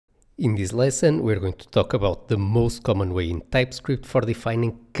In this lesson, we're going to talk about the most common way in TypeScript for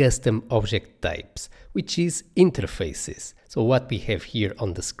defining custom object types, which is interfaces. So what we have here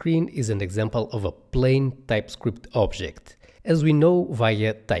on the screen is an example of a plain TypeScript object. As we know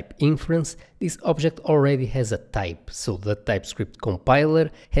via type inference, this object already has a type, so the TypeScript compiler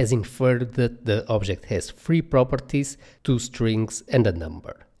has inferred that the object has 3 properties, 2 strings and a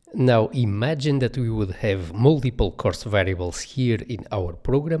number. Now imagine that we would have multiple course variables here in our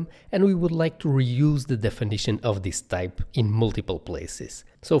program and we would like to reuse the definition of this type in multiple places.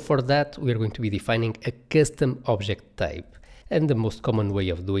 So for that we are going to be defining a custom object type, and the most common way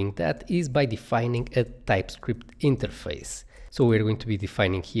of doing that is by defining a TypeScript interface. So we're going to be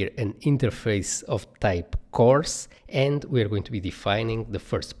defining here an interface of type course, and we're going to be defining the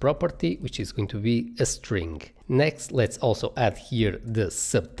first property, which is going to be a string. Next, let's also add here the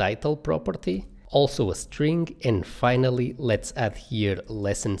subtitle property, also a string, and finally let's add here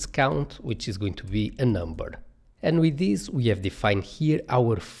lessons count, which is going to be a number. And with this we have defined here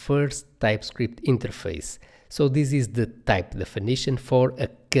our first TypeScript interface. So this is the type definition for a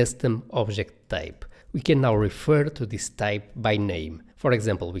custom object type. We can now refer to this type by name. For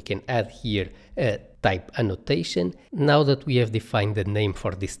example, we can add here a type annotation. Now that we have defined the name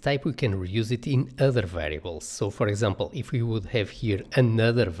for this type, we can reuse it in other variables. So for example, if we would have here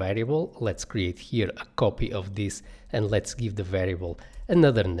another variable, let's create here a copy of this and let's give the variable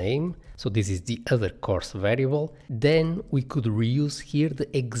another name. So this is the other course variable. Then we could reuse here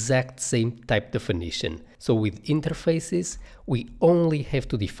the exact same type definition. So with interfaces, we only have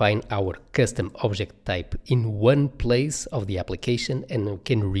to define our custom object type in one place of the application, and we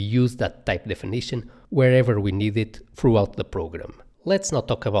can reuse that type definition wherever we need it throughout the program. Let's now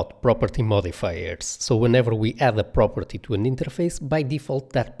talk about property modifiers. So whenever we add a property to an interface, by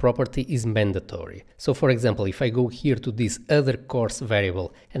default that property is mandatory. So for example, if I go here to this other course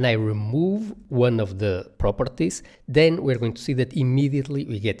variable and I remove one of the properties, then we're going to see that immediately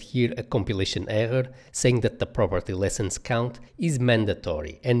we get here a compilation error saying that the property lessons count is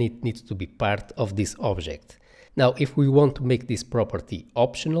mandatory and it needs to be part of this object. Now, if we want to make this property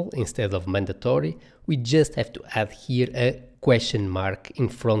optional instead of mandatory, we just have to add here a question mark in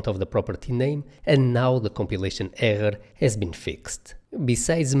front of the property name, and now the compilation error has been fixed.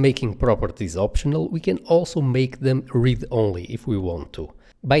 Besides making properties optional, we can also make them read-only if we want to.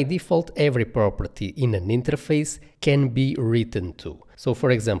 By default, every property in an interface can be written to. So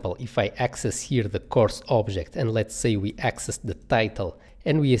for example, if I access here the course object and let's say we access the title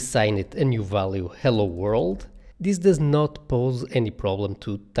and we assign it a new value hello world, this does not pose any problem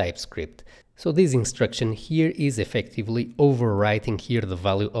to TypeScript. So this instruction here is effectively overwriting here the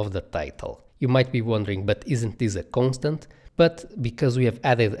value of the title. You might be wondering, but isn't this a constant? But because we have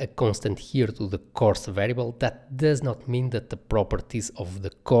added a constant here to the course variable, that does not mean that the properties of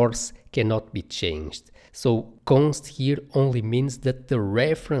the course cannot be changed. So const here only means that the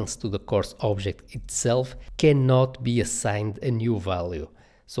reference to the course object itself cannot be assigned a new value.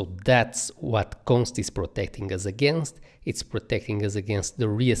 So that's what const is protecting us against. It's protecting us against the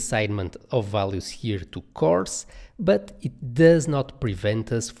reassignment of values here to course, but it does not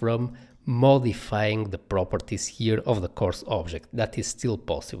prevent us from modifying the properties here of the course object. That is still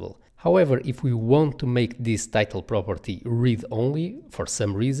possible. However, if we want to make this title property read-only for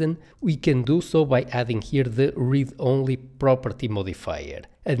some reason, we can do so by adding here the read-only property modifier.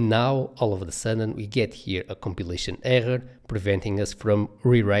 And now, all of a sudden, we get here a compilation error, preventing us from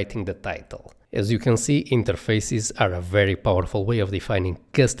rewriting the title. As you can see, interfaces are a very powerful way of defining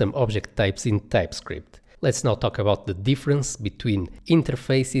custom object types in TypeScript. Let's now talk about the difference between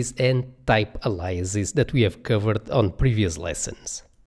interfaces and type aliases that we have covered on previous lessons.